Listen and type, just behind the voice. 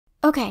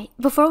Okay,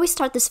 before we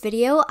start this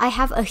video, I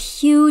have a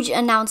huge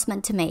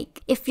announcement to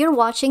make. If you're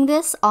watching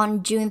this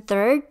on June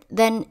 3rd,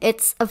 then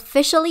it's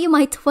officially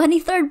my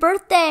 23rd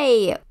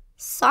birthday!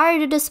 Sorry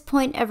to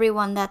disappoint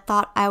everyone that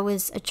thought I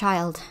was a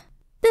child.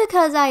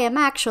 Because I am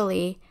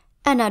actually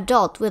an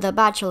adult with a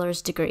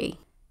bachelor's degree.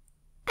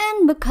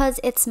 And because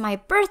it's my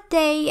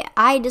birthday,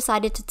 I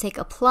decided to take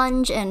a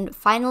plunge and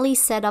finally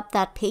set up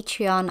that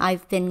Patreon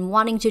I've been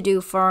wanting to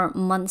do for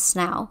months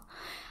now.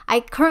 I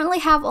currently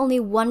have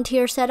only one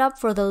tier set up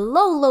for the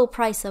low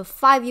price of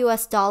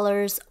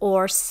 $5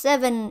 or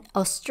 7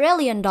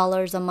 Australian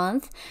dollars a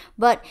month,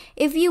 but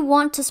if you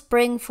want to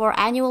spring for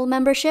annual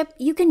membership,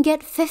 you can get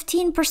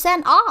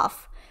 15%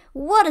 off!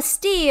 What a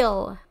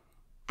steal!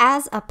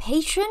 As a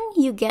patron,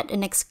 you get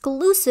an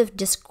exclusive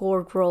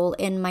Discord role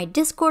in my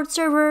Discord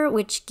server,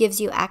 which gives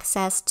you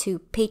access to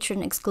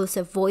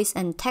patron-exclusive voice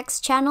and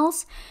text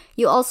channels.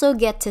 You also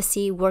get to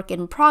see work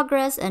in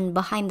progress and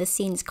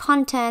behind-the-scenes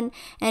content,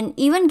 and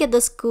even get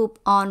the scoop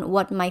on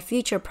what my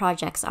future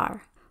projects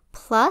are.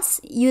 Plus,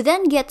 you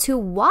then get to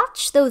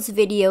watch those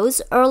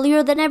videos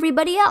earlier than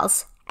everybody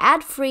else,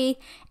 ad-free,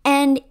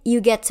 and you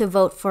get to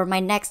vote for my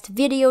next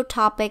video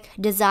topic,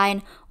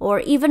 design, or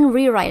even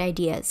rewrite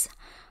ideas.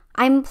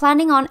 I'm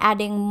planning on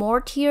adding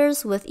more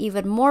tiers with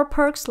even more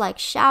perks like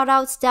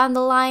shoutouts down the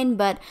line,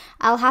 but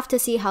I'll have to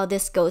see how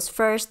this goes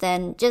first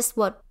and just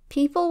what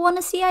people want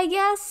to see, I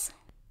guess.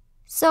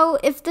 So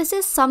if this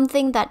is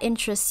something that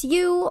interests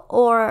you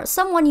or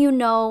someone you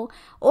know,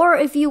 or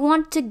if you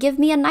want to give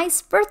me a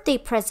nice birthday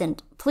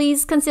present,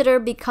 please consider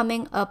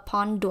becoming a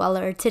pond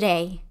dweller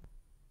today.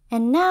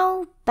 And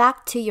now,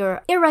 back to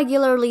your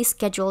irregularly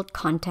scheduled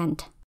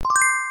content.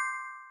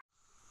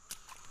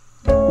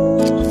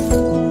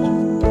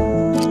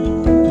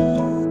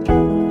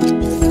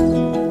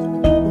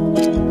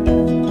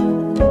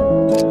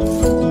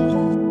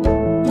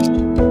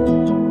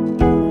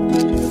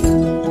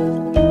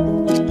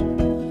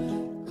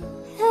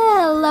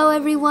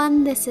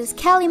 This is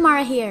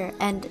Callimara here,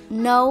 and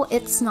no,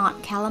 it's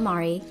not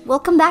calamari.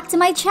 Welcome back to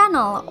my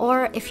channel,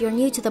 or if you're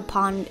new to the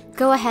pond,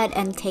 go ahead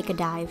and take a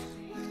dive.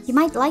 You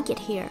might like it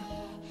here.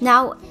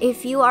 Now,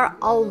 if you are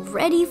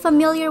already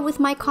familiar with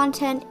my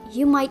content,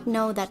 you might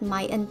know that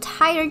my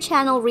entire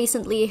channel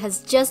recently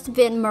has just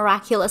been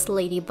Miraculous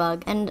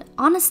Ladybug, and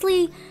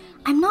honestly,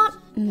 I'm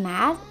not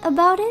mad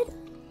about it.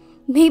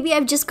 Maybe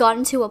I've just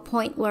gotten to a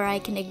point where I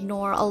can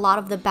ignore a lot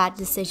of the bad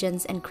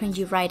decisions and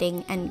cringy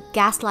writing and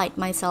gaslight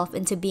myself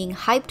into being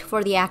hyped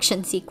for the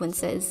action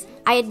sequences.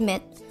 I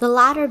admit, the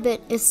latter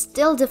bit is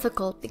still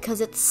difficult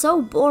because it's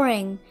so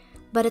boring,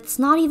 but it's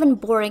not even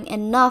boring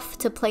enough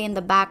to play in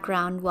the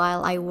background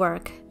while I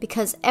work,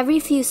 because every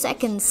few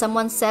seconds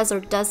someone says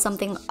or does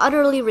something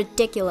utterly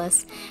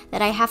ridiculous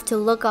that I have to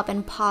look up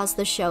and pause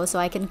the show so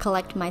I can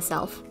collect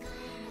myself.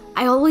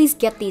 I always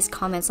get these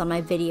comments on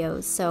my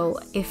videos, so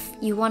if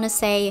you want to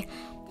say,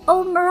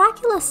 "Oh,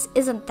 Miraculous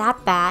isn't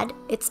that bad,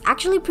 it's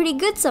actually pretty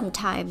good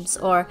sometimes,"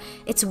 or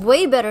 "It's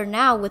way better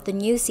now with the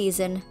new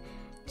season,"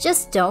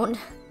 just don't,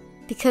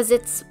 because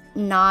it's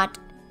not,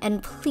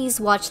 and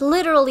please watch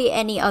literally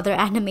any other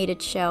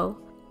animated show.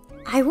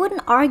 I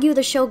wouldn't argue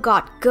the show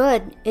got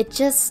good, it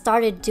just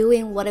started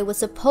doing what it was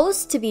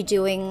supposed to be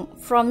doing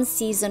from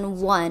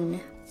season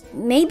 1,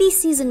 maybe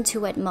season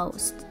 2 at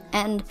most.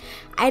 And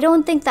I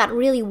don't think that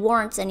really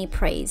warrants any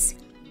praise.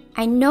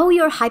 I know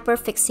you're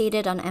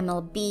hyper-fixated on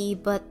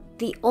MLB, but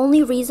the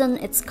only reason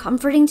it's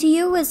comforting to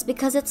you is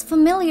because it's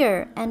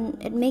familiar and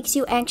it makes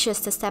you anxious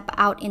to step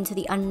out into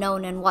the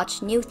unknown and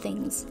watch new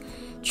things.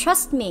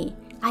 Trust me,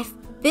 I've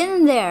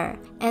been there,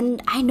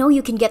 and I know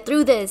you can get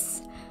through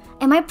this.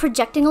 Am I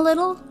projecting a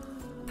little?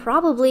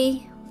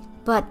 Probably,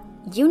 but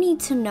you need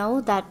to know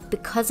that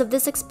because of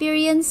this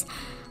experience,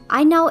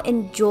 I now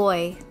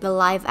enjoy the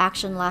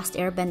live-action Last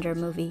Airbender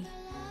movie.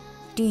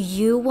 Do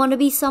you want to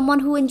be someone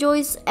who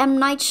enjoys M.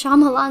 Night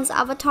Shyamalan's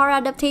Avatar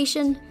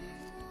adaptation?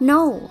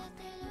 No.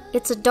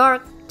 It's a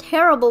dark,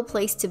 terrible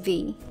place to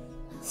be.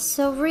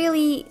 So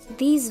really,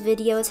 these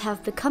videos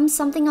have become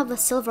something of a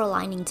silver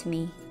lining to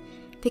me.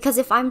 Because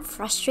if I'm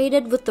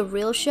frustrated with the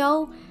real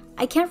show,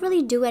 I can't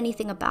really do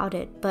anything about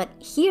it. But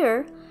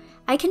here,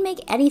 I can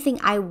make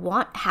anything I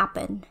want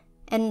happen.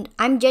 And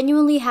I'm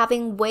genuinely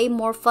having way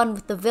more fun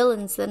with the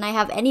villains than I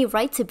have any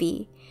right to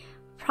be.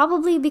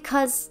 Probably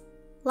because,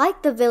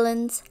 like the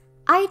villains,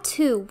 I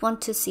too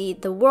want to see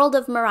the world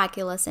of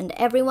Miraculous and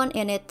everyone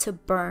in it to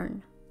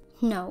burn.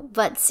 No,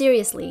 but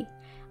seriously,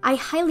 I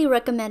highly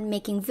recommend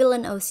making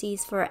villain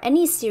OCs for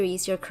any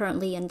series you're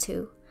currently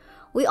into.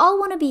 We all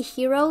want to be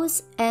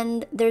heroes,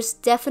 and there's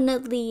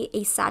definitely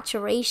a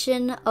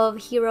saturation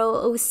of hero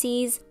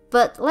OCs,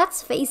 but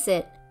let's face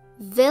it,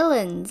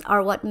 villains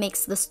are what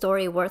makes the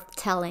story worth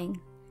telling.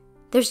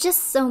 There's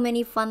just so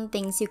many fun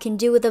things you can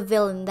do with a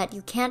villain that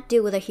you can't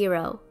do with a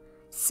hero.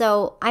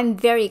 So I'm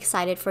very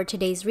excited for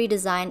today's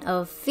redesign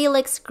of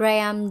Felix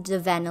Graham de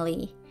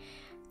Vanily,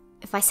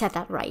 if I said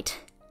that right.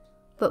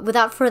 But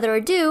without further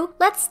ado,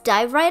 let's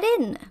dive right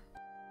in!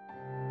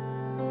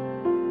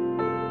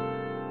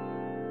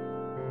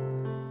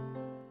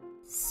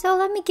 So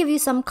let me give you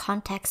some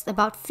context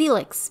about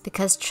Felix,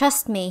 because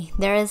trust me,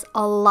 there is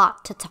a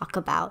lot to talk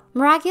about.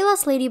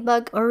 Miraculous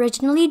Ladybug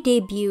originally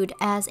debuted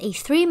as a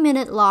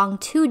 3-minute long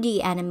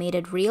 2D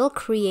animated reel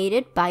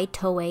created by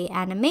Toei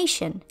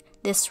Animation.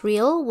 This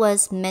reel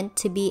was meant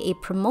to be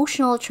a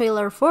promotional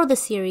trailer for the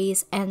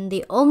series, and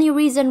the only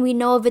reason we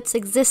know of its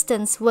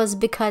existence was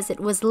because it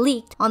was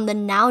leaked on the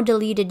now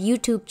deleted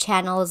YouTube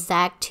channel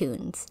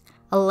Zagtoons.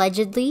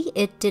 Allegedly,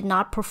 it did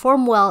not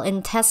perform well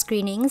in test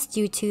screenings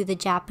due to the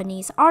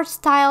Japanese art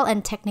style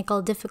and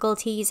technical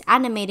difficulties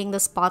animating the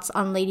spots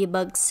on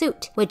Ladybug's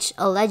suit, which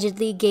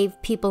allegedly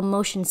gave people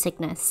motion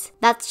sickness.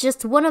 That's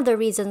just one of the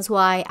reasons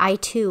why I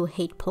too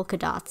hate polka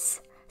dots.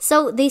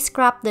 So they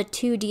scrapped the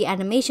 2D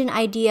animation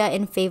idea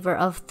in favor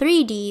of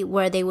 3D,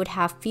 where they would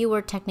have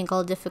fewer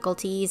technical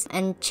difficulties,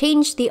 and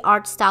changed the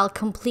art style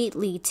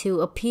completely to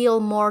appeal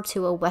more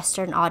to a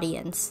Western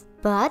audience.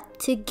 But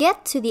to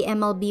get to the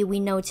MLB we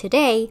know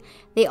today,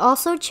 they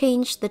also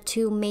changed the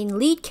two main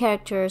lead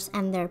characters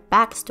and their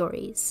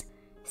backstories.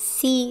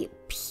 See,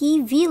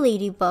 PV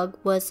Ladybug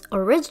was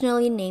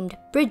originally named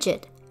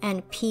Bridget,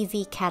 and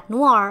PV Cat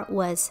Noir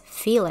was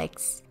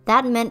Felix.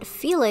 That meant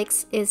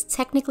Felix is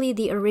technically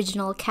the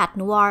original Cat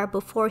Noir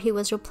before he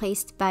was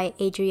replaced by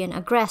Adrien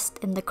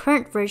Agreste in the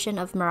current version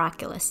of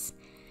Miraculous.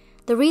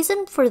 The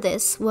reason for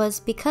this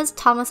was because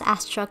Thomas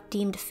Astruc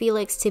deemed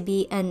Felix to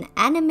be an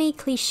anime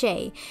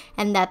cliché,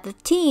 and that the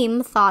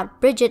team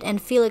thought Bridget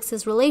and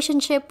Felix's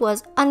relationship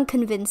was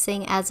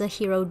unconvincing as a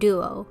hero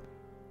duo.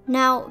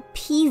 Now,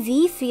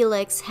 PV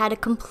Felix had a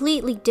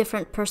completely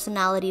different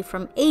personality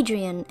from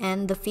Adrien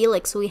and the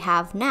Felix we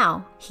have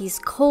now. He's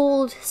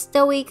cold,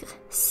 stoic,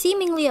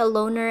 seemingly a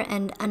loner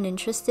and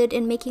uninterested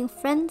in making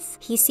friends.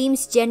 He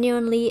seems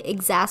genuinely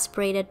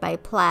exasperated by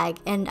Plague,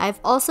 and I've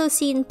also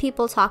seen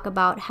people talk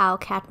about how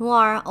Cat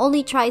Noir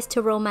only tries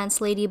to romance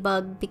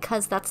Ladybug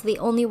because that's the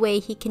only way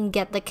he can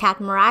get the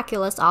Cat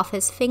Miraculous off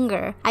his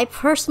finger. I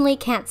personally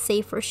can't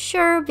say for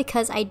sure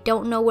because I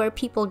don't know where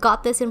people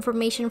got this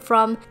information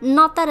from.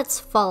 Not that it's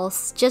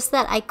false, just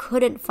that I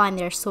couldn't find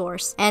their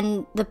source,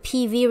 and the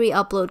PV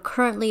re-upload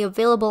currently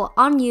available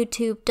on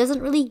YouTube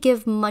doesn't really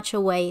give much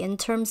away in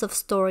terms of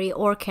story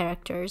or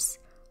characters.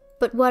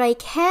 But what I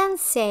can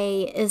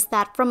say is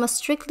that from a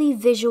strictly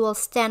visual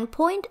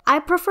standpoint, I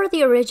prefer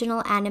the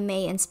original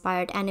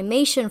anime-inspired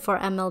animation for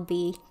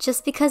MLB,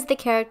 just because the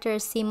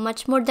characters seem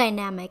much more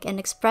dynamic and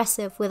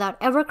expressive without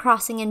ever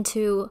crossing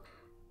into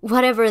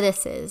whatever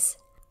this is.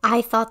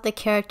 I thought the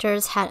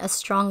characters had a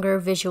stronger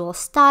visual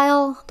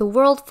style, the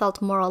world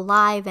felt more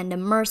alive and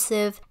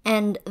immersive,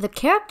 and the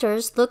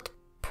characters looked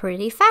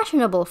pretty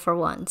fashionable for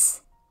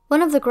once.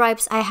 One of the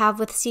gripes I have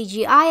with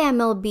CGI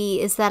MLB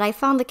is that I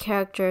found the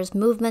characters'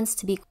 movements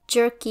to be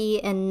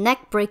jerky and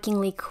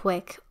neck-breakingly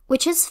quick,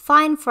 which is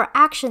fine for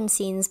action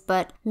scenes,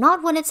 but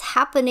not when it's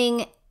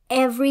happening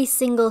every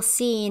single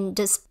scene,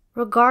 just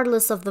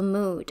regardless of the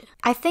mood.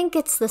 I think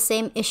it's the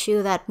same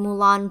issue that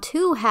Mulan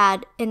 2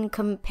 had in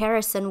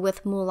comparison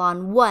with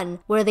Mulan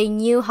 1, where they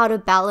knew how to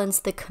balance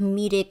the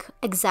comedic,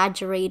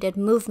 exaggerated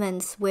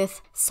movements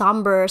with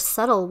somber,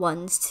 subtle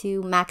ones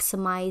to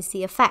maximize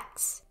the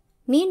effects.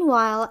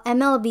 Meanwhile,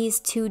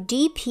 MLB's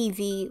 2D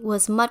PV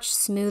was much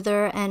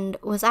smoother and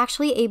was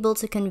actually able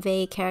to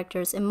convey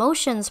characters'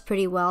 emotions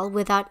pretty well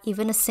without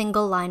even a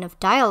single line of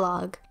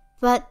dialogue.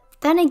 But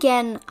then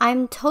again,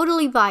 I'm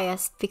totally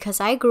biased because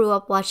I grew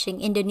up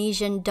watching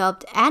Indonesian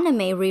dubbed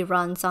anime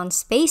reruns on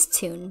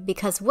Spacetoon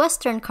because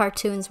Western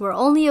cartoons were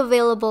only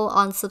available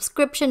on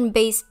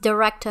subscription-based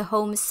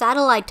direct-to-home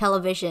satellite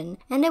television,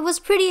 and it was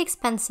pretty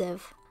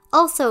expensive.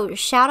 Also,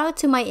 shout out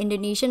to my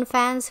Indonesian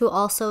fans who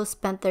also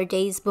spent their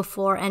days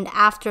before and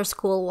after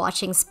school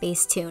watching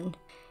Spacetoon,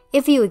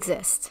 if you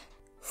exist.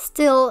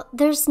 Still,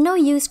 there's no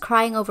use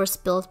crying over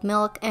spilled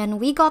milk, and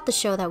we got the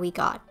show that we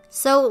got.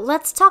 So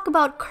let's talk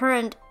about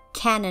current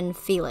canon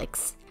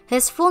Felix.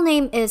 His full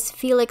name is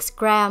Felix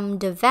Graham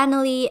de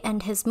Vanily,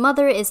 and his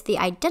mother is the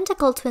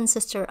identical twin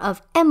sister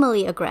of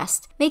Emily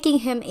Agreste, making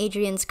him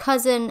Adrien's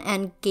cousin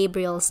and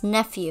Gabriel's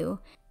nephew.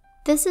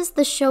 This is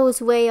the show's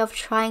way of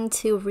trying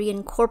to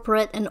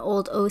reincorporate an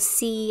old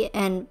OC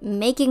and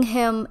making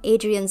him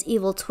Adrien's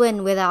evil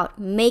twin without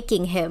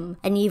making him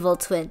an evil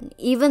twin,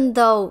 even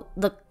though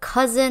the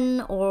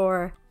cousin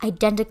or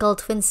identical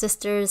twin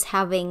sisters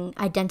having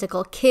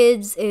identical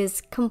kids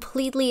is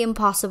completely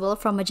impossible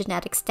from a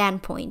genetic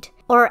standpoint.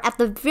 Or at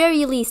the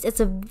very least, it's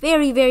a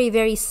very, very,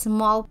 very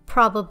small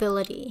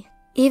probability.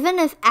 Even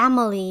if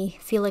Amelie,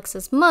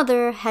 Felix's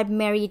mother, had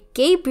married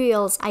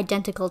Gabriel's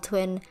identical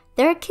twin,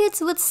 their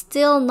kids would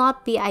still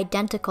not be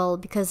identical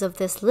because of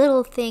this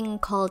little thing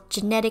called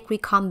genetic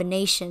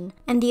recombination.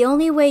 And the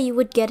only way you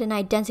would get an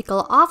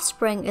identical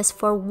offspring is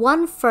for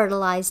one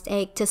fertilized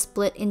egg to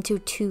split into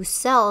two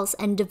cells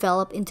and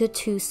develop into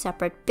two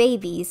separate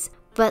babies.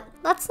 But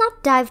let's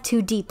not dive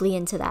too deeply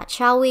into that,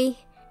 shall we?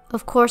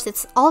 Of course,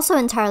 it's also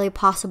entirely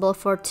possible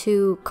for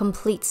two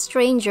complete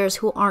strangers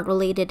who aren't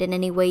related in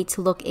any way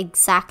to look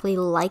exactly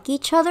like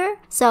each other,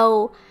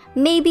 so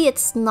maybe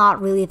it's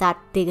not really that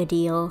big a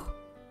deal.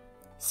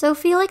 So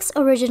Felix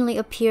originally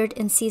appeared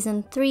in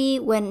season 3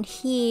 when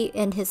he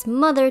and his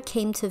mother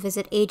came to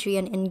visit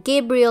Adrian and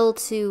Gabriel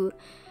to,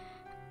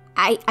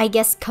 I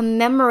guess,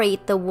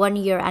 commemorate the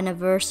 1-year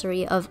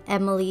anniversary of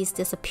Emily's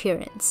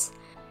disappearance.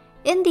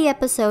 In the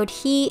episode,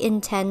 he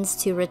intends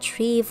to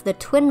retrieve the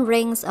twin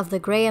rings of the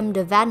Graham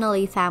de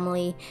Vanily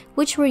family,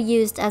 which were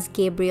used as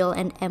Gabriel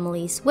and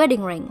Emily's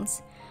wedding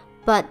rings.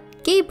 But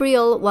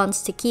Gabriel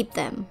wants to keep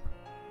them.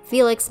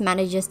 Felix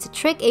manages to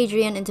trick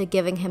Adrian into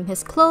giving him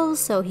his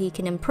clothes so he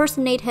can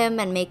impersonate him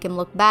and make him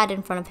look bad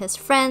in front of his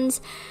friends,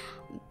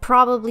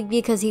 probably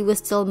because he was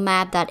still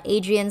mad that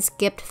Adrian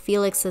skipped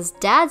Felix's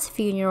dad's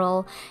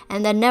funeral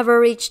and then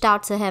never reached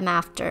out to him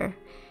after.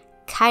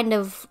 Kind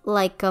of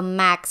like a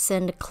Max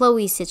and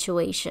Chloe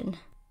situation.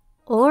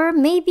 Or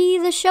maybe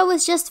the show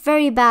is just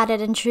very bad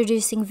at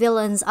introducing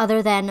villains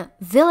other than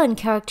villain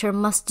character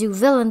must do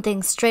villain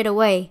things straight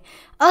away.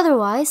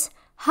 Otherwise,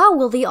 how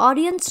will the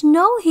audience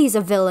know he's a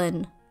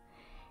villain?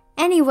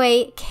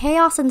 Anyway,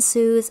 chaos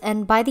ensues,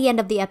 and by the end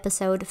of the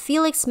episode,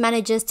 Felix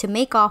manages to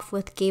make off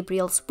with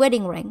Gabriel's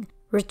wedding ring,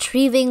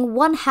 retrieving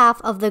 1/2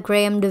 of the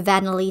Graham de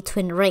Vanily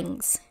twin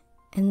rings.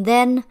 And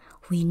then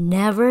we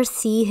never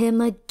see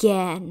him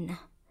again.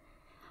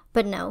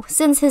 But no,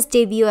 since his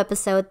debut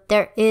episode,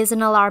 there is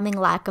an alarming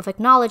lack of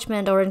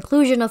acknowledgement or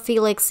inclusion of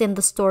Felix in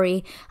the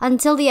story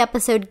until the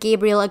episode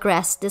Gabriel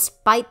aggressed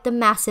despite the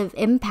massive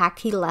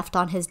impact he left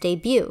on his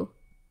debut.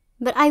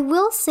 But I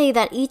will say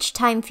that each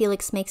time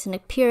Felix makes an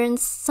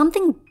appearance,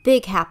 something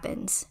big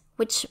happens,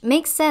 which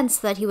makes sense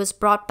that he was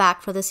brought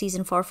back for the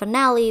season 4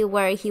 finale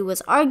where he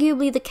was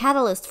arguably the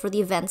catalyst for the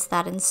events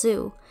that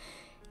ensue.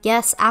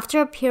 Yes, after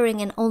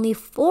appearing in only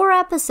 4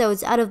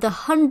 episodes out of the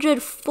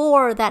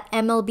 104 that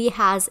MLB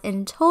has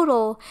in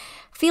total,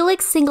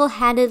 Felix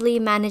single-handedly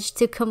managed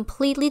to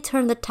completely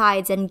turn the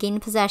tides and gain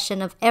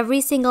possession of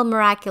every single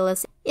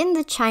Miraculous in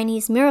the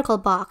Chinese Miracle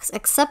box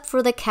except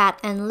for the cat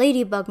and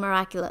ladybug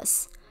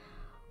Miraculous.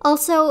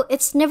 Also,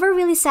 it's never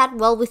really sat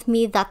well with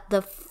me that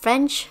the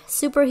French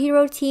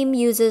superhero team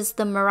uses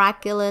the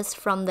Miraculous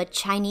from the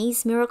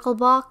Chinese Miracle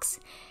box.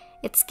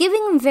 It's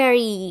giving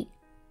very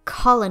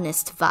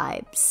colonist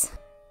vibes.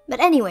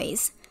 But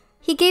anyways,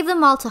 he gave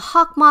them all to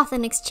Hawkmoth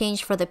in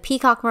exchange for the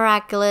Peacock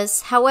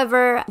Miraculous.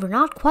 However, we're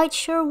not quite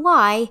sure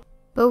why,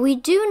 but we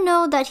do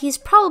know that he's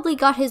probably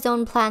got his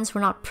own plans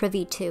we're not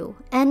privy to,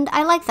 and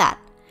I like that.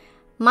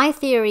 My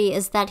theory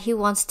is that he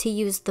wants to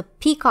use the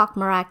Peacock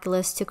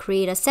Miraculous to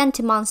create a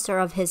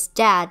sentimonster of his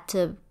dad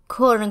to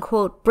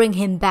quote-unquote bring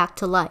him back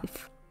to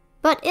life.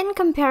 But in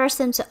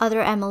comparison to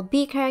other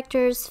MLB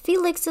characters,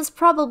 Felix is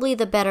probably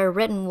the better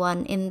written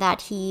one in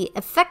that he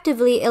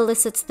effectively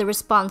elicits the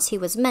response he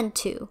was meant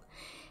to.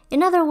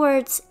 In other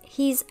words,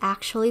 he's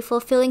actually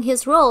fulfilling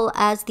his role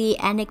as the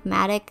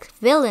enigmatic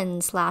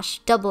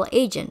villain/double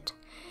agent.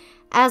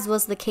 As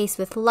was the case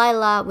with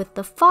Lila with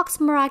the Fox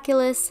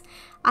Miraculous,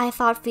 I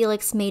thought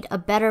Felix made a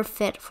better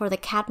fit for the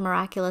Cat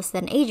Miraculous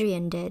than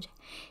Adrian did.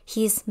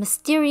 He's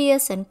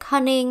mysterious and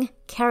cunning,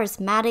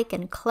 charismatic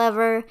and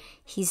clever,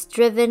 he's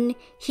driven,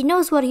 he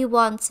knows what he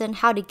wants and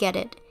how to get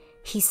it.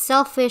 He's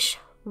selfish,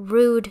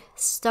 rude,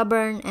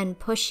 stubborn, and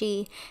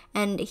pushy,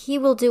 and he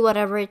will do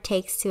whatever it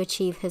takes to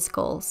achieve his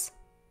goals.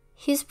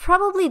 He's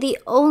probably the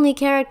only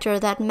character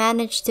that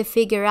managed to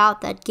figure out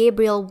that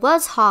Gabriel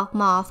was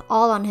Hawkmoth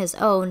all on his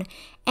own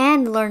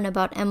and learn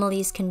about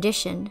Emily's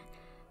condition.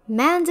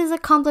 Mans is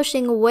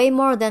accomplishing way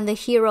more than the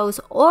heroes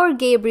or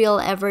Gabriel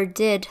ever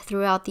did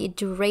throughout the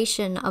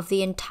duration of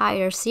the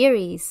entire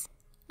series.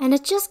 And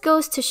it just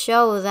goes to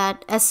show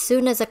that as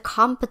soon as a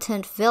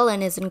competent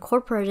villain is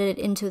incorporated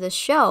into the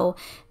show,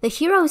 the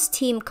heroes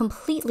team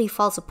completely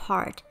falls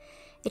apart.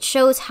 It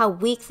shows how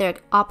weak their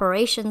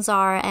operations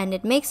are, and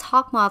it makes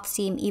Hawkmoth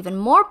seem even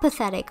more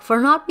pathetic for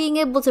not being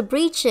able to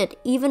breach it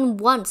even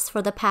once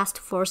for the past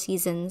 4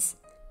 seasons.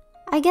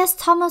 I guess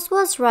Thomas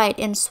was right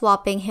in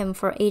swapping him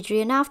for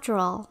Adrian after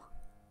all.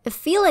 If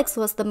Felix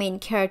was the main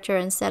character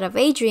instead of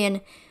Adrian,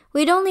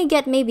 we'd only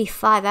get maybe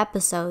 5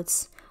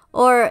 episodes.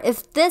 Or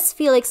if this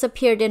Felix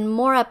appeared in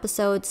more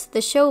episodes,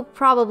 the show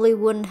probably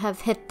wouldn't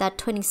have hit that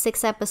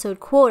 26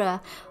 episode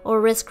quota or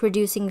risk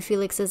reducing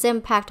Felix's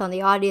impact on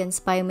the audience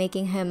by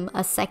making him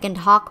a second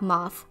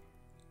Hawkmoth.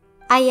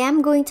 I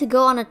am going to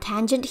go on a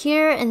tangent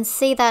here and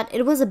say that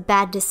it was a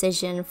bad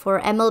decision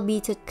for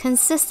MLB to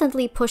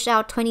consistently push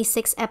out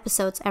 26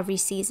 episodes every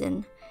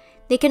season.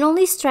 They can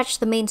only stretch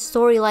the main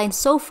storyline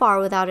so far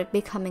without it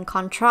becoming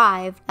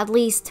contrived, at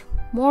least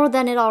more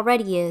than it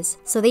already is,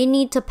 so they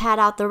need to pad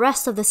out the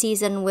rest of the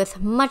season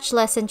with much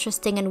less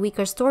interesting and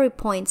weaker story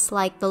points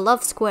like the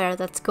love square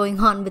that's going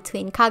on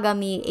between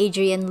Kagami,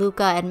 Adrian,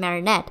 Luca, and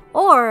Marinette,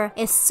 or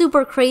a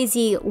super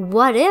crazy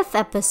what-if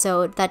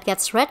episode that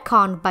gets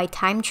retconned by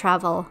time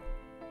travel.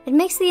 It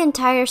makes the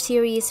entire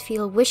series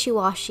feel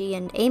wishy-washy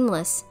and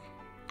aimless.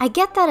 I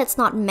get that it's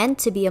not meant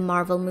to be a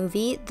Marvel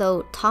movie,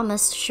 though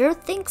Thomas sure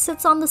thinks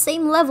it's on the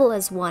same level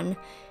as one.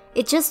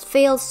 It just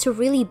fails to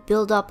really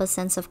build up a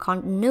sense of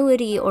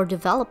continuity or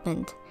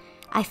development.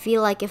 I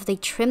feel like if they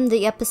trimmed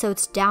the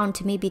episodes down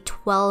to maybe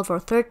 12 or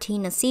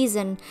 13 a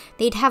season,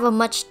 they'd have a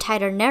much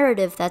tighter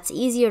narrative that's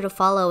easier to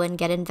follow and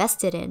get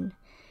invested in.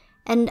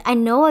 And I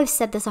know I've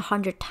said this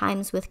 100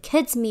 times with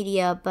kids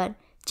media, but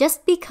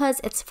just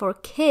because it's for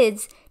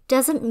kids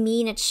doesn't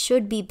mean it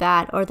should be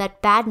bad or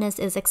that badness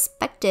is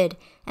expected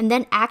and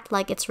then act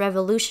like it's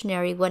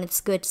revolutionary when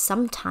it's good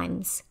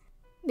sometimes.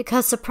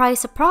 Because surprise,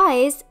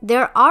 surprise,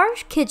 there are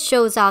kids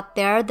shows out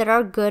there that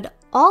are good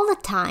all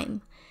the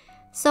time.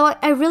 So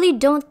I really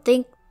don't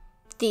think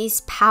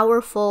these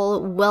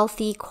powerful,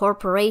 wealthy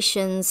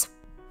corporations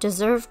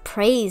deserve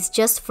praise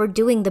just for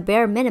doing the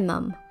bare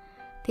minimum.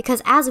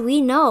 Because as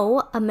we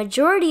know, a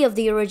majority of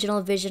the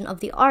original vision of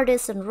the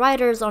artists and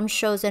writers on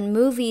shows and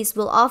movies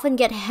will often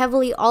get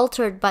heavily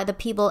altered by the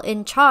people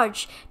in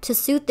charge to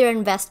suit their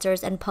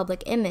investors and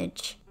public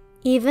image,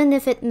 even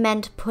if it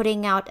meant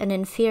putting out an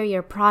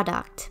inferior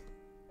product.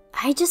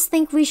 I just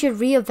think we should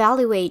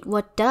reevaluate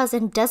what does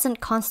and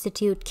doesn't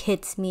constitute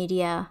kids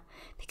media,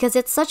 because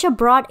it's such a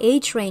broad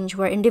age range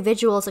where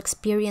individuals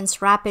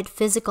experience rapid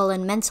physical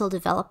and mental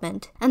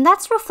development, and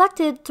that's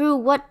reflected through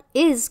what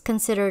is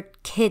considered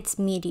kids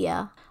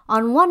media.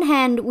 On one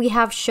hand, we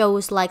have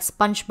shows like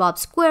SpongeBob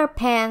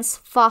SquarePants,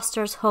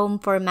 Foster's Home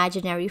for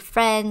Imaginary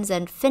Friends,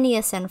 and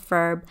Phineas and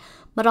Ferb.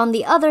 But on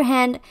the other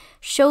hand,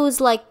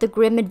 shows like The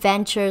Grim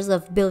Adventures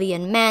of Billy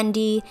and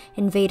Mandy,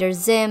 Invader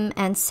Zim,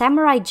 and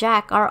Samurai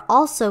Jack are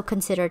also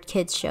considered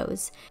kids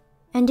shows.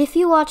 And if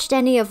you watched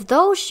any of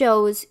those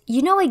shows,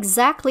 you know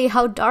exactly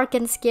how dark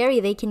and scary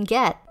they can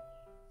get.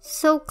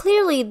 So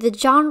clearly, the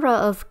genre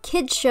of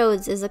kids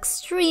shows is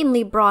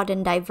extremely broad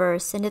and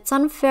diverse, and it's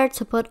unfair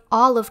to put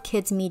all of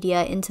kids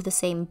media into the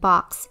same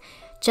box.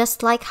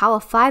 Just like how a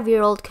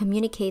 5-year-old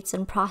communicates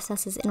and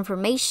processes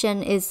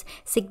information is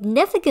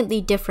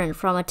significantly different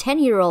from a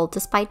 10-year-old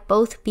despite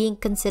both being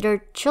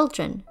considered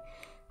children.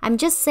 I'm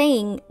just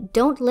saying,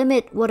 don't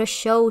limit what a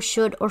show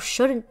should or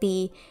shouldn't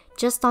be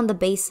just on the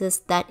basis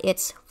that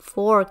it's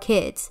for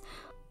kids.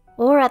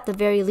 Or at the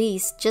very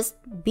least, just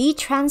be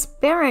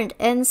transparent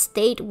and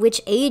state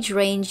which age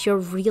range you're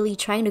really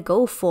trying to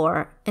go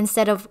for,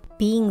 instead of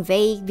being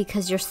vague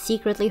because you're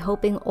secretly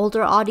hoping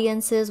older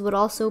audiences would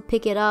also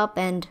pick it up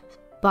and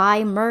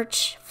buy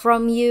merch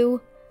from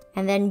you,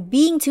 and then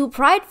being too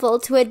prideful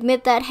to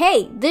admit that,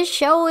 hey, this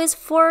show is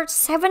for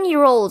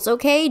 7-year-olds,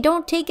 okay?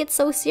 Don't take it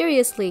so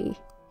seriously.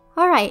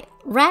 Alright,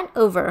 rant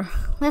over.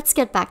 Let's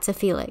get back to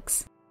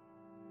Felix.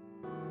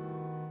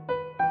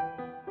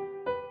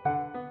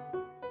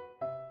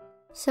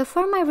 So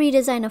for my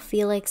redesign of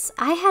Felix,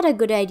 I had a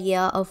good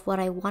idea of what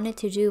I wanted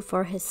to do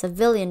for his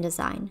civilian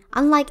design.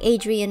 Unlike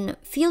Adrian,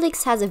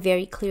 Felix has a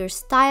very clear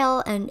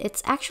style, and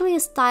it's actually a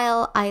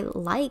style I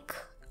like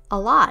a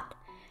lot.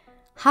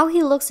 How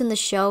he looks in the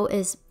show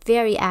is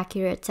very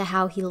accurate to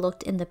how he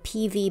looked in the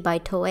PV by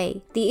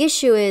Toei. The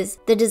issue is,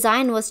 the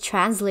design was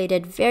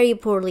translated very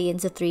poorly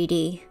into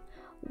 3D.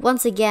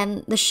 Once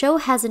again, the show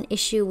has an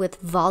issue with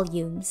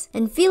volumes.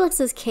 In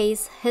Felix's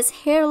case, his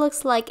hair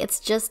looks like it's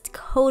just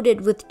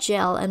coated with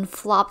gel and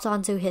flopped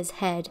onto his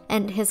head,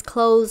 and his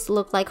clothes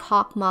look like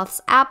Hawkmoth's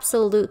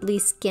absolutely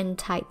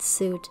skin-tight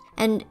suit.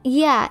 And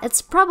yeah,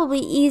 it's probably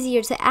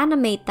easier to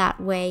animate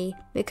that way,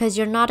 because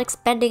you're not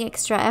expending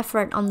extra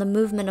effort on the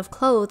movement of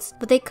clothes,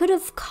 but they could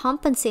have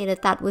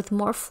compensated that with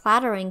more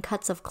flattering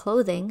cuts of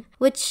clothing,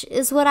 which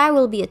is what I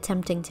will be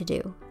attempting to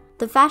do.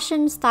 The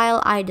fashion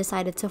style I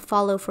decided to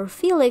follow for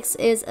Felix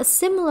is a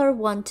similar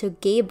one to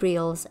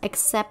Gabriel's,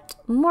 except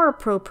more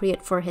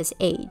appropriate for his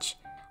age.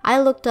 I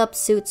looked up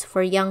suits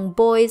for young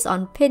boys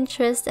on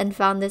Pinterest and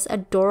found this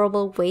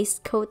adorable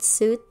waistcoat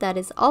suit that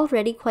is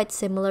already quite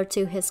similar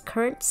to his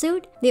current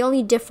suit. The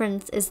only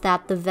difference is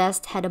that the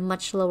vest had a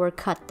much lower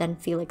cut than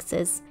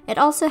Felix's. It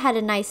also had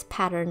a nice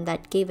pattern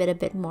that gave it a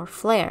bit more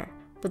flair.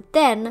 But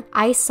then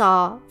I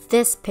saw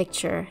this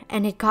picture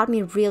and it got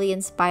me really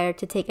inspired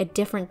to take a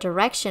different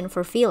direction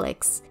for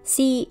Felix.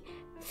 See,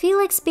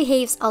 Felix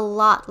behaves a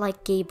lot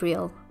like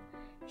Gabriel.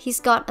 He's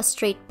got a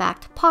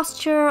straight-backed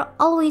posture,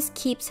 always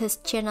keeps his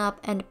chin up,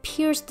 and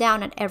peers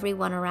down at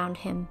everyone around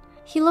him.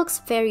 He looks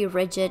very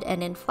rigid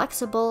and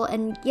inflexible,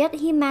 and yet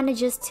he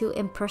manages to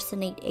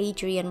impersonate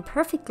Adrian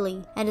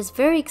perfectly and is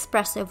very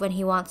expressive when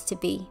he wants to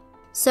be.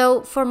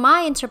 So for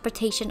my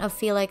interpretation of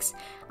Felix,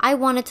 I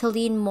wanted to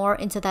lean more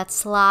into that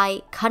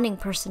sly, cunning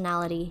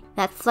personality,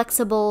 that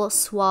flexible,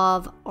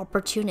 suave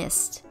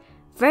opportunist.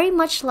 Very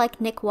much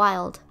like Nick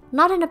Wilde,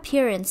 not in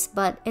appearance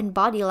but in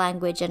body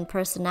language and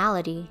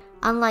personality.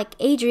 Unlike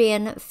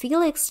Adrian,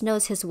 Felix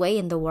knows his way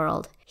in the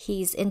world.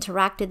 He's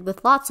interacted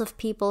with lots of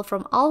people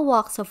from all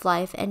walks of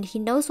life and he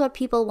knows what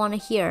people want to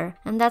hear,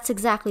 and that's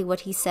exactly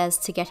what he says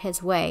to get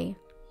his way.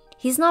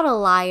 He's not a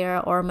liar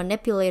or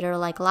manipulator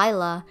like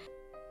Lila,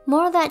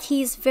 more that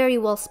he's very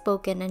well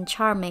spoken and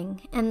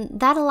charming, and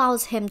that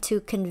allows him to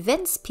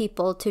convince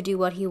people to do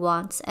what he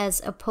wants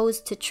as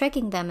opposed to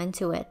tricking them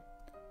into it.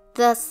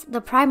 Thus, the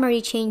primary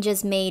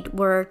changes made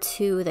were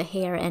to the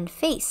hair and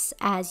face,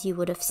 as you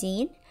would have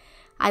seen.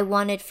 I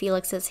wanted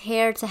Felix's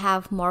hair to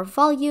have more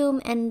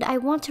volume, and I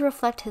want to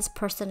reflect his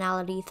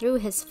personality through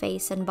his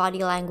face and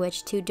body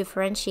language to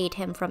differentiate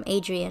him from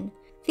Adrian.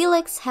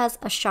 Felix has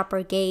a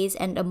sharper gaze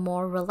and a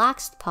more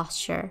relaxed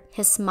posture.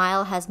 His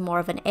smile has more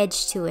of an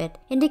edge to it,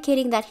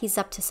 indicating that he's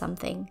up to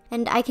something.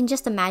 And I can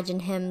just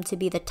imagine him to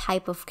be the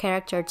type of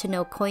character to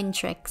know coin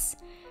tricks.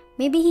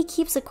 Maybe he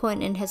keeps a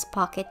coin in his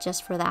pocket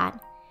just for that.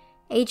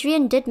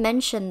 Adrian did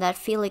mention that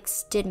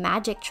Felix did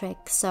magic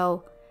tricks,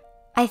 so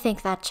I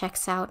think that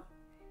checks out.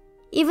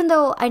 Even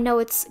though I know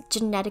it's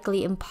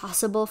genetically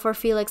impossible for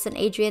Felix and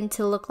Adrian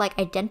to look like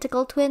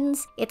identical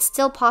twins, it's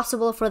still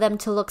possible for them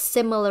to look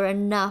similar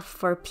enough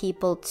for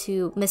people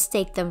to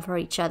mistake them for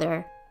each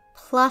other.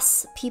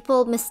 Plus,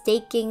 people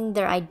mistaking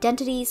their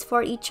identities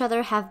for each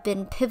other have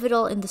been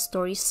pivotal in the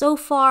story so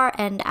far,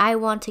 and I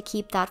want to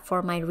keep that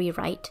for my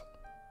rewrite.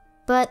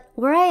 But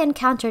where I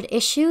encountered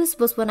issues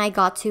was when I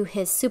got to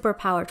his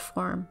superpowered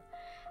form.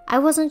 I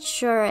wasn't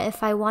sure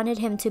if I wanted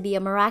him to be a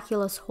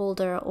Miraculous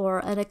holder or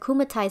an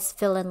akumatized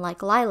villain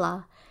like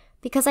Lila,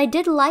 because I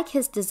did like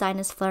his design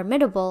as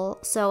formidable,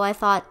 so I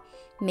thought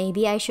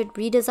maybe I should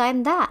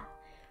redesign that.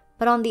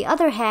 But on the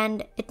other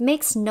hand, it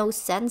makes no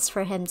sense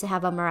for him to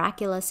have a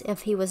Miraculous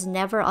if he was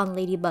never on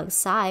Ladybug's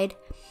side.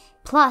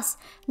 Plus,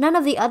 none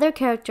of the other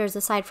characters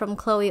aside from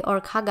Chloe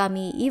or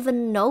Kagami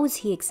even knows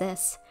he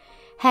exists.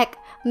 Heck,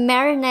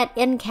 Marinette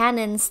in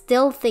canon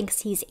still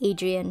thinks he's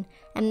Adrian,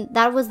 and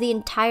that was the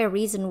entire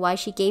reason why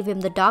she gave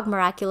him the dog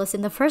Miraculous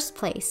in the first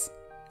place.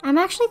 I'm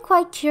actually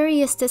quite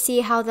curious to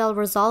see how they'll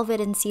resolve it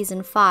in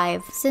Season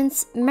 5,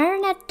 since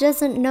Marinette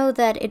doesn't know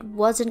that it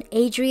wasn't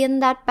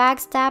Adrian that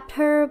backstabbed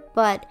her,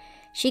 but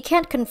she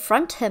can't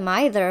confront him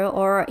either,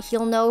 or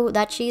he'll know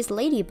that she's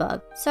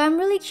Ladybug. So I'm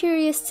really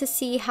curious to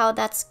see how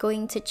that's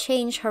going to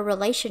change her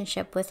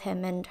relationship with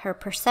him and her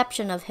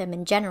perception of him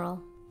in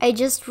general. I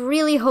just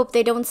really hope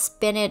they don't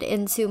spin it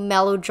into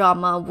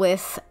melodrama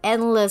with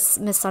endless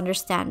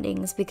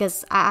misunderstandings,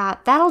 because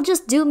that'll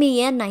just do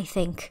me in, I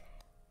think.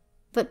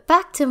 But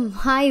back to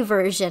my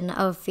version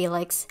of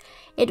Felix,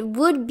 it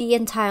would be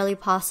entirely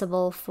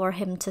possible for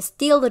him to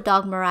steal the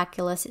dog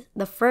Miraculous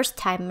the first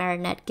time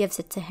Marinette gives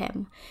it to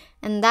him,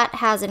 and that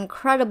has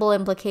incredible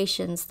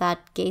implications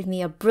that gave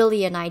me a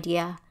brilliant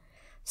idea.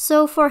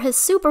 So for his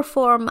super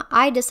form,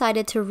 I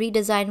decided to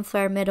redesign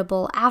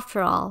Formidable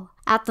after all.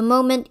 At the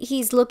moment,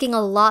 he's looking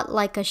a lot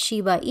like a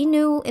Shiba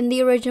Inu in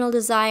the original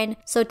design,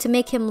 so to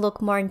make him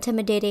look more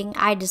intimidating,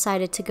 I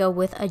decided to go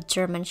with a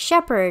German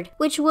Shepherd,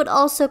 which would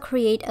also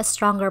create a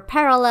stronger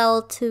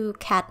parallel to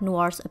Cat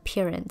Noir's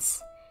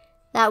appearance.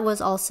 That was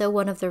also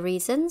one of the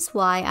reasons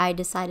why I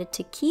decided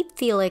to keep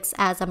Felix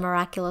as a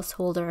Miraculous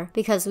holder,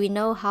 because we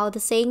know how the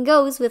saying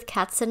goes with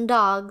cats and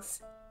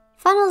dogs.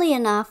 Funnily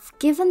enough,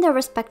 given their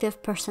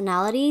respective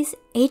personalities,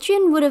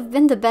 Adrian would have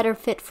been the better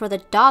fit for the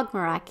dog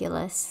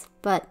Miraculous,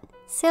 but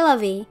c'est la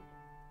vie.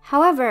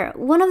 However,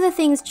 one of the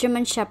things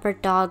German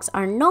Shepherd dogs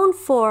are known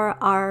for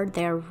are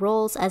their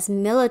roles as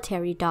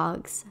military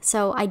dogs,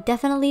 so I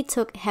definitely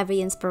took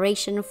heavy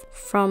inspiration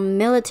from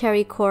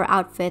military corps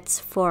outfits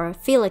for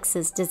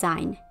Felix's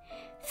design.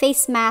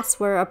 Face masks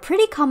were a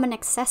pretty common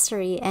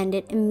accessory, and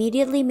it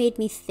immediately made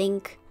me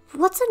think,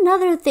 what's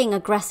another thing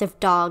aggressive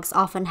dogs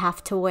often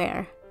have to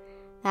wear?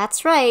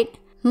 That's right,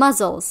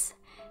 muzzles.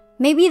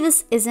 Maybe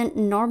this isn't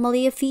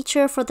normally a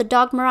feature for the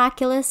dog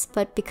Miraculous,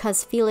 but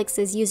because Felix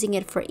is using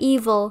it for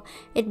evil,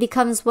 it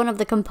becomes one of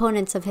the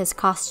components of his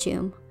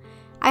costume.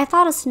 I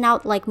thought a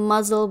snout-like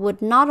muzzle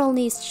would not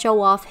only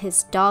show off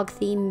his dog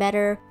theme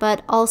better,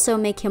 but also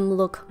make him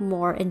look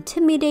more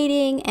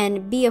intimidating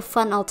and be a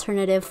fun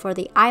alternative for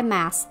the eye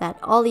mask that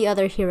all the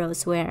other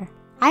heroes wear.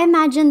 I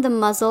imagine the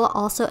muzzle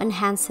also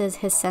enhances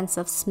his sense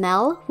of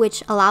smell,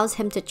 which allows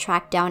him to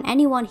track down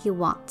anyone he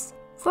wants.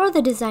 For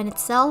the design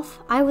itself,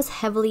 I was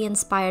heavily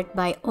inspired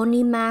by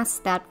Oni masks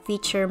that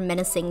feature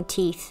menacing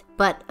teeth,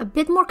 but a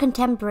bit more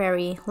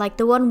contemporary, like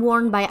the one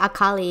worn by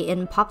Akali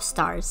in Pop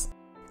Stars.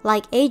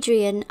 Like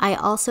Adrian, I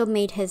also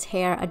made his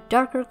hair a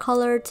darker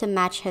color to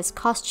match his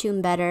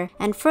costume better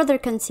and further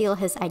conceal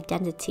his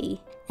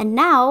identity. And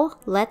now,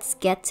 let's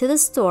get to the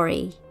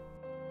story.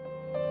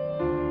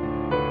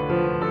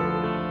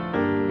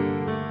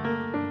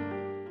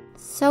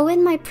 So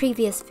in my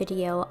previous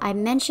video, I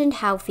mentioned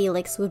how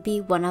Felix would be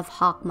one of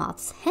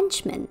Hawkmoth's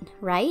henchmen,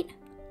 right?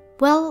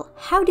 Well,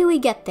 how do we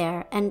get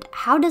there, and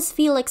how does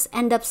Felix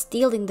end up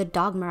stealing the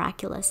dog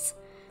Miraculous?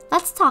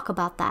 Let's talk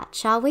about that,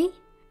 shall we?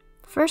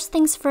 First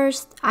things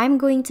first, I'm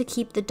going to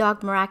keep the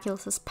dog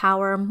Miraculous's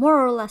power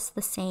more or less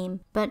the same,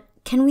 but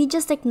can we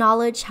just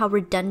acknowledge how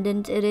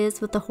redundant it is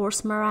with the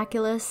horse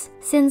Miraculous?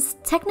 Since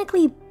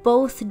technically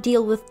both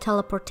deal with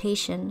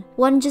teleportation.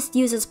 One just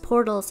uses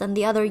portals and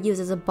the other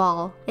uses a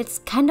ball. It's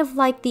kind of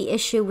like the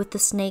issue with the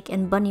snake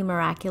and bunny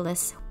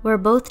Miraculous, where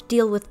both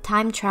deal with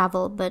time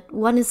travel, but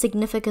one is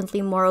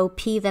significantly more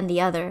OP than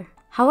the other.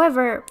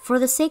 However, for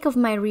the sake of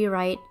my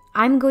rewrite,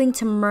 I'm going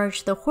to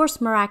merge the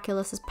horse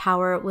Miraculous's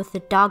power with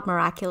the dog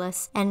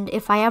Miraculous, and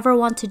if I ever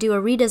want to do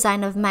a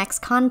redesign of Max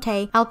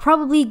Conte, I'll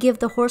probably give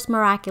the horse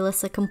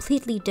Miraculous a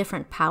completely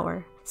different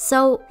power.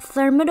 So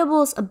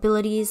Formidable's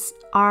abilities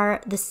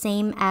are the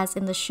same as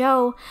in the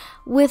show,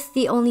 with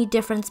the only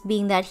difference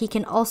being that he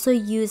can also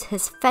use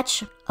his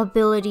fetch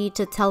ability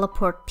to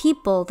teleport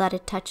people that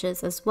it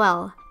touches as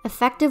well,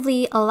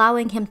 effectively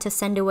allowing him to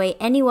send away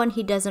anyone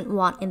he doesn't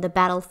want in the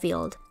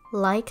battlefield,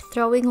 like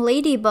throwing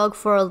Ladybug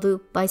for a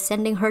loop by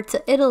sending her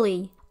to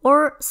Italy,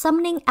 or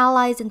summoning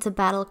allies into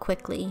battle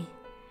quickly.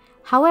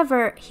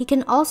 However, he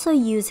can also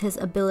use his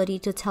ability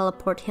to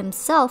teleport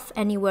himself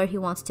anywhere he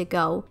wants to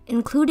go,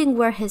 including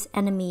where his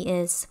enemy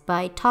is,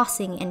 by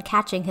tossing and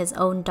catching his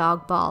own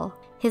dog ball.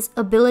 His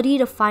ability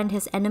to find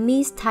his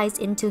enemies ties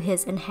into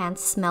his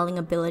enhanced smelling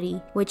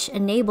ability, which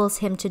enables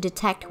him to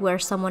detect where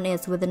someone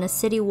is within a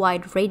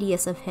city-wide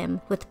radius of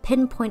him with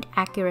pinpoint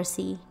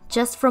accuracy,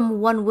 just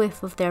from one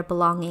whiff of their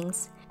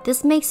belongings.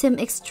 This makes him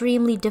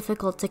extremely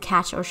difficult to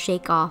catch or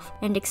shake off,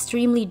 and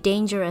extremely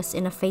dangerous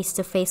in a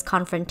face-to-face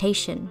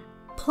confrontation.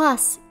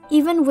 Plus,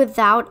 even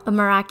without a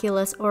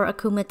Miraculous or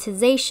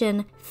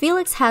akumatization,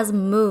 Felix has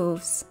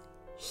moves.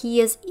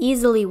 He is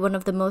easily one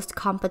of the most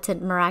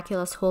competent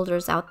Miraculous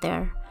holders out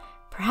there,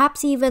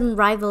 perhaps even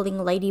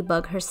rivaling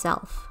Ladybug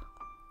herself.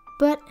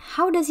 But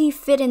how does he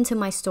fit into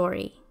my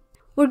story?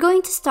 We're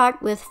going to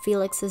start with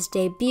Felix's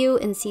debut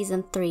in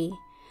Season 3.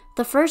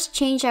 The first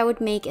change I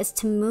would make is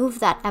to move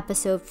that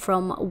episode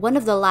from one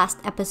of the last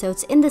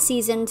episodes in the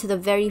season to the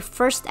very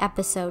first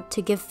episode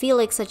to give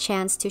Felix a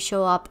chance to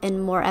show up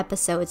in more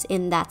episodes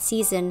in that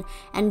season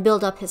and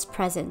build up his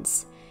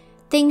presence.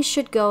 Things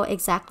should go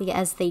exactly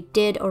as they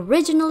did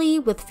originally,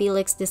 with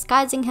Felix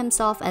disguising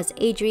himself as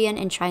Adrian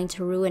and trying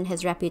to ruin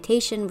his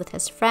reputation with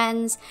his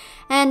friends,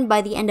 and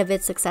by the end of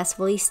it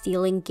successfully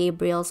stealing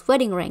Gabriel's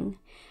wedding ring.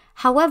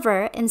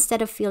 However,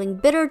 instead of feeling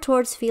bitter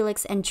towards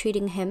Felix and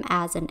treating him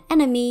as an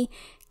enemy,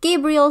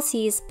 Gabriel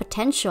sees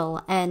potential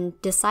and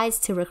decides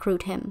to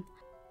recruit him.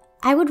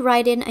 I would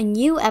write in a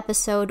new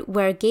episode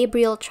where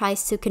Gabriel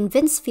tries to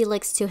convince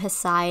Felix to his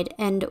side,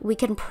 and we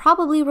can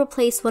probably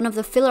replace one of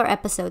the filler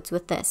episodes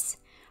with this.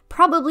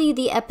 Probably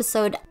the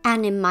episode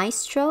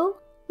Animaestro,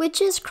 which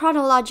is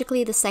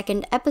chronologically the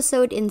second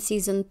episode in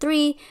Season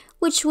 3,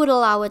 which would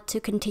allow it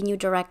to continue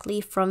directly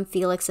from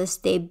Felix's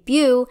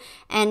debut,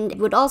 and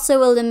would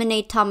also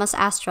eliminate Thomas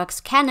Astruc's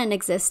canon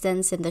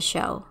existence in the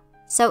show.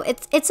 So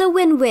it's a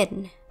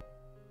win-win.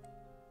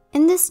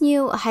 In this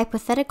new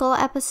hypothetical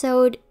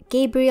episode,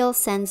 Gabriel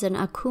sends an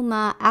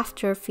Akuma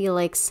after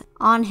Felix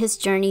on his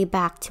journey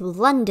back to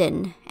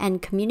London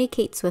and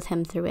communicates with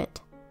him through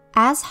it.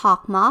 As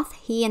Hawkmoth,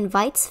 he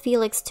invites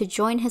Felix to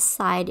join his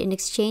side in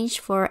exchange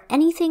for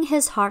anything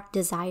his heart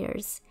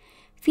desires.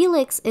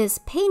 Felix is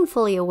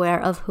painfully aware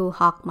of who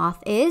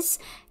Hawkmoth is,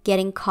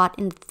 getting caught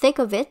in the thick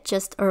of it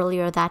just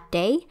earlier that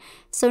day,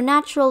 so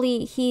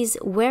naturally he's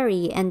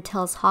wary and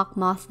tells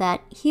Hawkmoth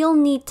that he'll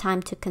need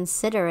time to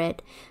consider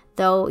it,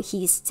 though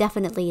he's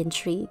definitely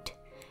intrigued.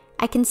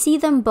 I can see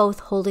them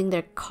both holding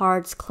their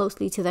cards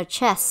closely to their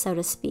chests, so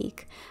to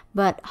speak,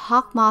 but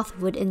Hawkmoth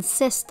would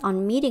insist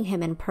on meeting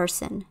him in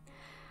person.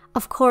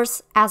 Of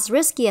course, as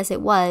risky as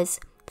it was,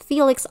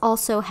 Felix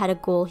also had a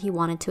goal he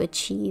wanted to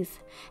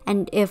achieve,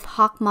 and if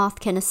Hawkmoth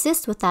can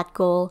assist with that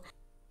goal,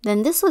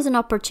 then this was an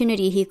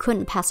opportunity he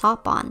couldn't pass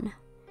up on.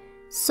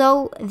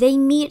 So they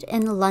meet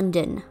in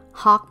London,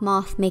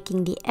 Hawkmoth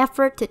making the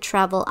effort to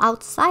travel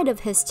outside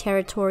of his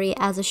territory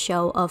as a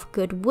show of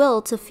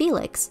goodwill to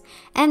Felix,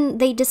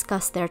 and they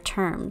discuss their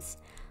terms.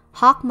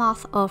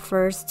 Hawkmoth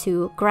offers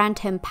to grant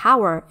him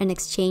power in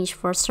exchange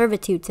for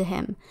servitude to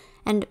him,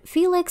 and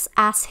Felix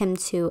asks him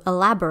to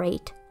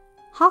elaborate.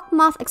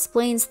 Hawkmoth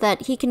explains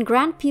that he can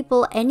grant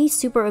people any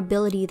super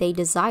ability they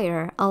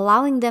desire,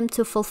 allowing them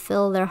to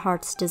fulfill their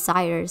heart's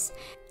desires,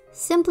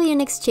 simply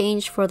in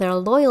exchange for their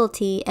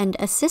loyalty and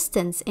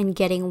assistance in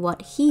getting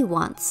what he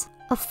wants.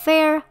 A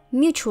fair,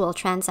 mutual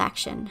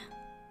transaction.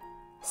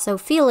 So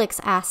Felix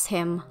asks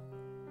him,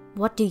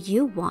 "What do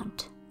you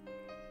want?"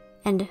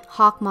 And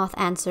Hawkmoth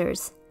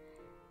answers,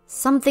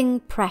 "Something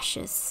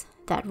precious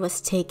that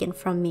was taken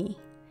from me.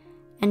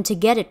 And to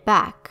get it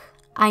back,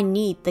 I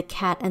need the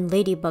cat and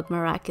ladybug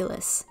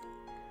Miraculous."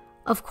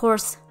 Of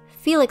course,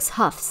 Felix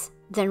huffs,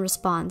 then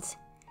responds,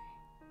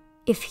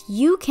 "If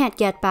you can't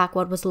get back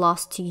what was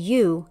lost to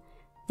you,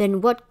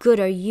 then what good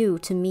are you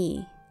to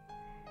me?"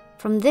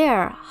 From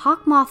there,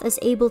 Hawkmoth is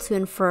able to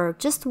infer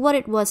just what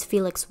it was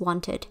Felix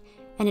wanted,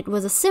 and it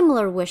was a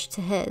similar wish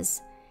to his.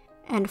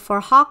 And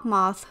for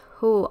Hawkmoth,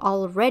 who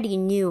already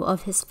knew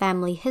of his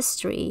family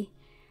history,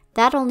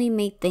 that only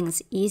made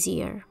things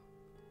easier.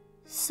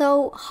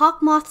 So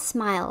Hawkmoth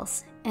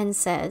smiles and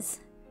says,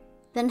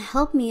 "Then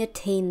help me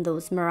attain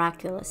those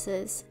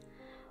Miraculouses.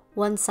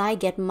 Once I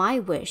get my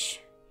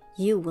wish,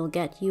 you will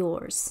get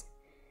yours.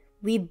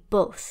 We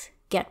both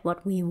get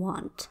what we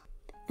want."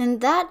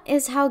 And that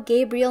is how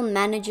Gabriel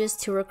manages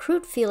to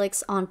recruit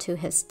Felix onto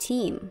his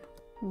team,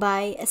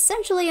 by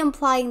essentially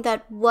implying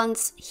that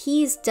once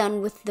he's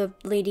done with the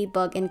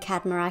Ladybug and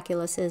Cat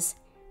Miraculouses,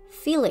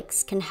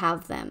 Felix can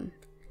have them.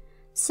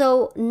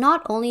 So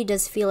not only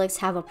does Felix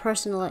have a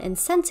personal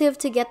incentive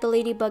to get the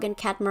ladybug and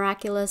cat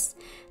miraculous,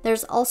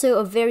 there's also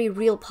a very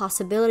real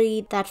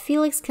possibility that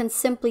Felix can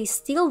simply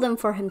steal them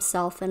for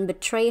himself and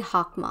betray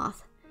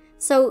Hawkmoth.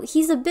 So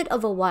he's a bit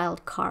of a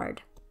wild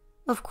card.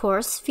 Of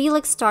course,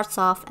 Felix starts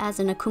off as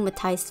an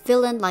akumatized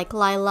villain like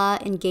Lila,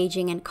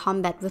 engaging in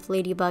combat with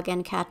Ladybug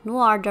and Cat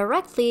Noir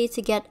directly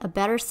to get a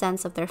better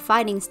sense of their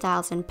fighting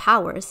styles and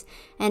powers,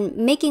 and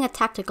making a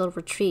tactical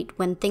retreat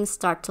when things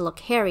start to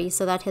look hairy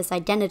so that his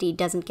identity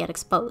doesn't get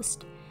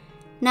exposed.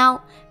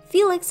 Now,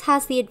 Felix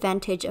has the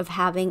advantage of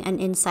having an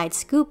inside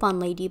scoop on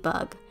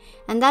Ladybug,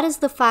 and that is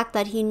the fact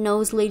that he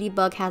knows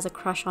Ladybug has a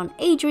crush on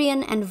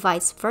Adrien and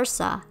vice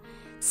versa.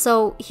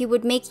 So he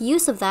would make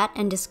use of that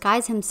and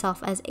disguise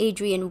himself as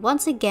Adrien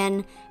once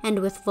again, and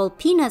with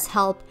Volpina's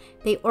help,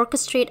 they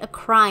orchestrate a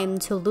crime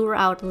to lure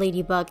out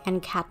Ladybug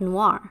and Cat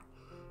Noir.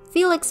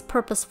 Felix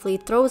purposefully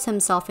throws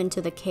himself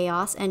into the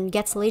chaos and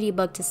gets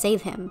Ladybug to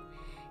save him.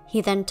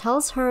 He then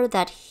tells her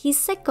that he's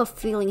sick of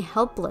feeling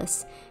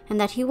helpless and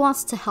that he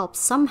wants to help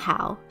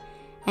somehow,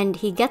 and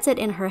he gets it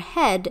in her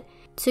head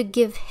to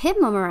give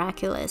him a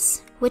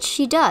miraculous, which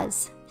she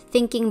does,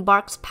 thinking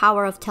Bark's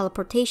power of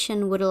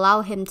teleportation would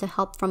allow him to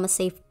help from a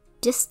safe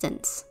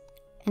distance.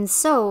 And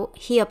so,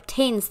 he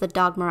obtains the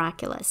dog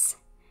miraculous.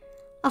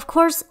 Of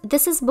course,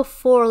 this is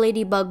before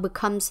Ladybug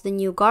becomes the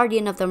new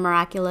guardian of the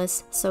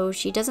miraculous, so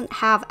she doesn't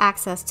have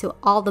access to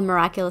all the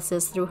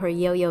miraculouses through her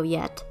yo-yo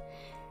yet.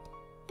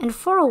 And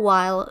for a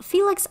while,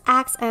 Felix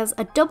acts as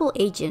a double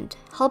agent,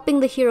 helping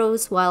the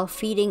heroes while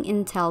feeding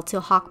intel to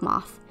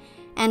Hawkmoth.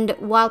 And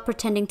while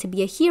pretending to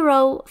be a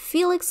hero,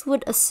 Felix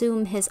would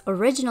assume his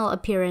original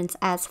appearance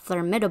as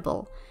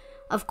Formidable.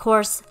 Of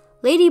course,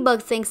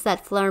 Ladybug thinks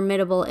that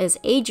Formidable is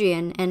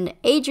Adrien, and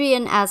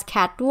Adrien as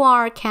Cat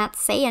Noir can't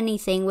say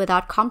anything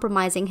without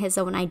compromising his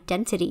own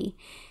identity.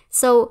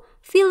 So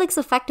Felix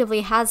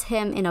effectively has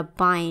him in a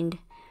bind.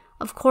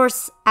 Of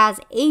course, as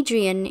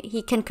Adrien,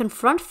 he can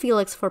confront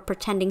Felix for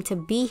pretending to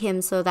be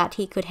him so that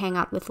he could hang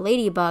out with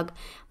Ladybug,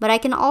 but I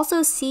can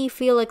also see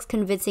Felix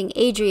convincing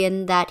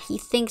Adrien that he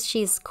thinks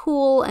she's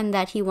cool and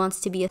that he wants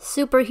to be a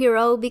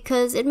superhero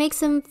because it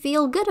makes him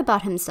feel good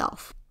about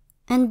himself.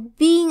 And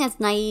being as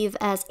naive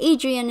as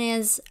Adrien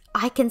is,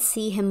 I can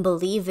see him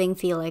believing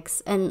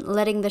Felix and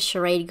letting the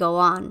charade go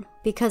on,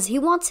 because he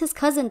wants his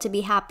cousin to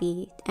be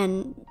happy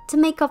and to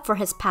make up for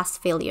his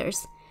past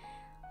failures.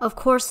 Of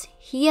course,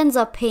 he ends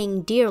up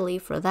paying dearly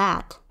for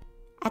that.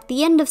 At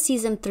the end of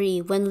Season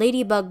 3, when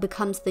Ladybug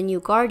becomes the new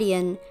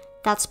guardian,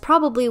 that's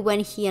probably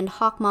when he and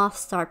Hawkmoth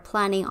start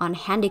planning on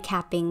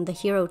handicapping the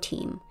hero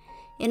team.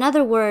 In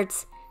other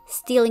words,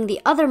 stealing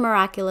the other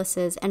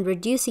miraculouses and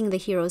reducing the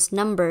heroes'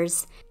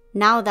 numbers,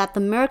 now that the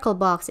miracle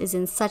box is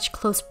in such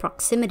close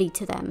proximity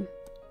to them.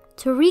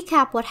 To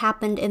recap what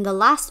happened in the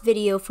last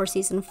video for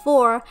Season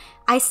 4,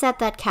 I said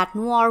that Cat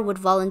Noir would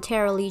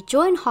voluntarily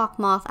join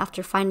Hawkmoth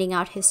after finding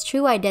out his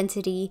true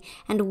identity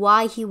and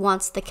why he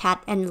wants the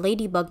Cat and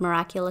Ladybug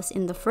miraculous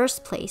in the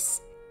first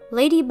place.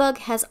 Ladybug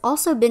has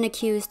also been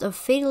accused of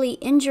fatally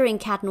injuring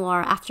Cat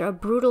Noir after a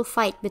brutal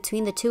fight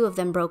between the two of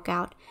them broke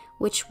out,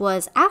 which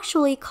was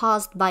actually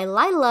caused by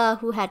Lila,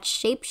 who had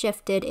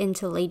shapeshifted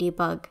into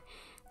Ladybug.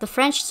 The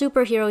French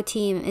superhero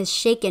team is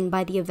shaken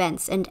by the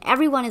events and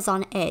everyone is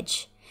on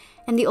edge.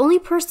 And the only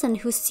person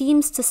who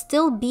seems to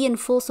still be in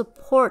full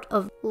support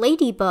of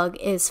Ladybug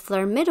is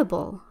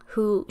Formidable,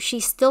 who she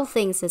still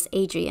thinks is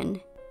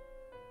Adrien,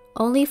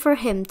 only for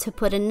him to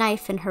put a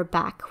knife in her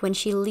back when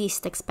she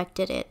least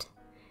expected it.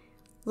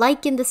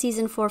 Like in the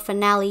Season 4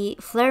 finale,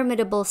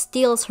 Formidable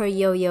steals her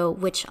yo-yo,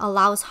 which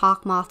allows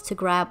Hawkmoth to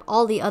grab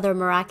all the other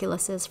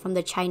miraculouses from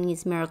the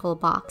Chinese miracle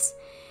box.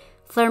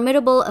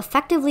 Formidable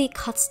effectively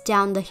cuts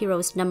down the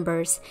hero's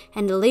numbers,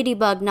 and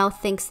Ladybug now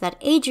thinks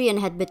that Adrien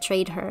had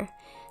betrayed her.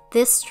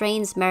 This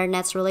strains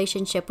Marinette's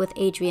relationship with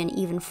Adrien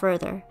even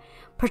further,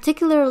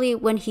 particularly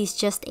when he's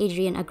just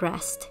Adrien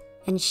aggressed,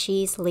 and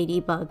she's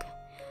Ladybug.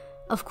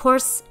 Of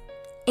course,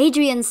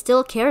 Adrien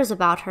still cares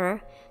about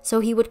her, so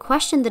he would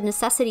question the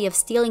necessity of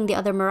stealing the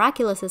other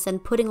miraculouses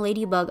and putting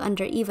Ladybug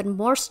under even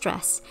more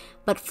stress,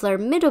 but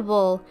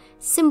Formidable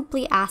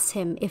simply asks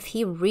him if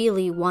he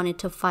really wanted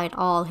to fight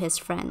all his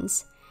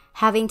friends,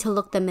 having to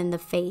look them in the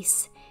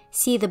face,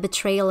 see the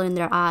betrayal in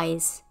their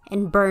eyes,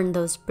 and burn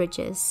those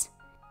bridges.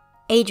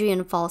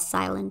 Adrien falls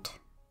silent.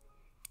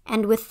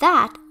 And with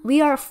that, we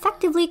are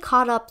effectively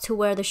caught up to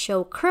where the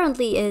show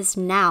currently is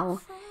now.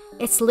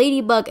 It's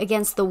Ladybug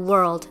against the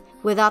world,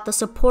 without the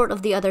support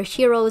of the other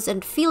heroes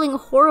and feeling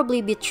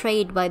horribly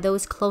betrayed by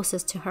those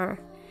closest to her.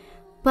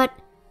 But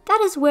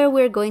that is where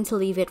we're going to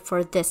leave it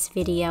for this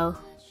video.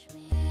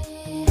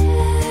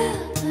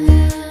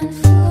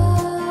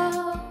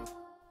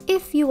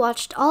 If you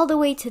watched all the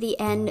way to the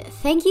end,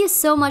 thank you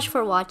so much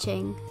for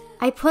watching.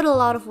 I put a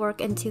lot of work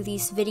into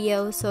these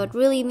videos, so it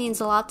really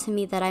means a lot to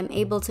me that I'm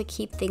able to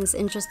keep things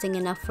interesting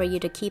enough for you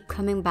to keep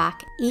coming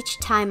back each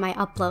time I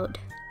upload.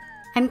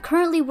 I'm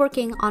currently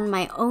working on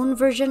my own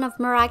version of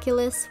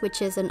Miraculous,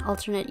 which is an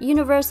alternate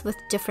universe with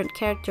different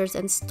characters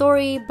and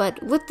story,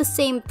 but with the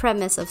same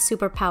premise of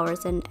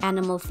superpowers and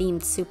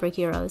animal-themed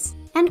superheroes.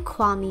 and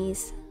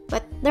kwamis,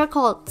 but they're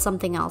called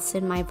something else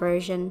in my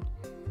version.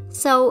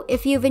 So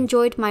if you've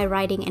enjoyed my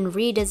writing and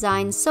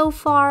redesign so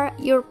far,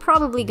 you're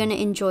probably gonna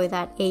enjoy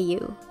that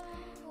AU.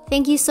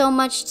 Thank you so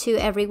much to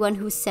everyone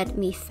who sent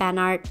me fan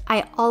art.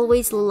 I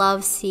always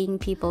love seeing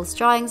people's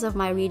drawings of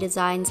my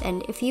redesigns,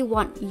 and if you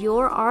want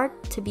your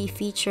art to be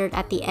featured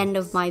at the end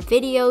of my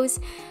videos,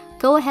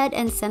 go ahead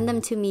and send them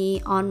to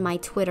me on my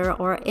Twitter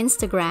or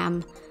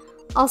Instagram.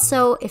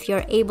 Also, if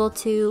you're able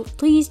to,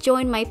 please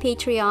join my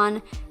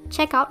Patreon.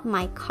 Check out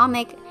my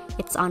comic.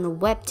 It's on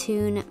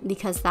Webtoon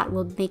because that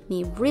will make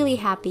me really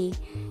happy.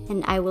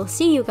 And I will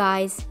see you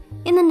guys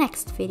in the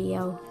next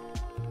video.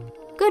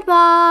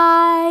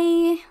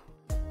 Goodbye!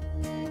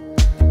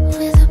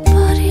 With a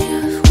body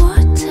of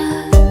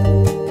water,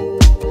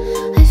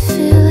 I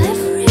feel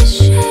every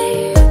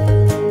shape.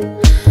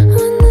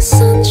 When the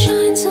sun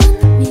shines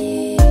on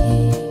me,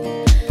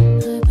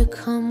 I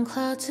become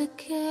clouds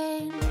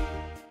again.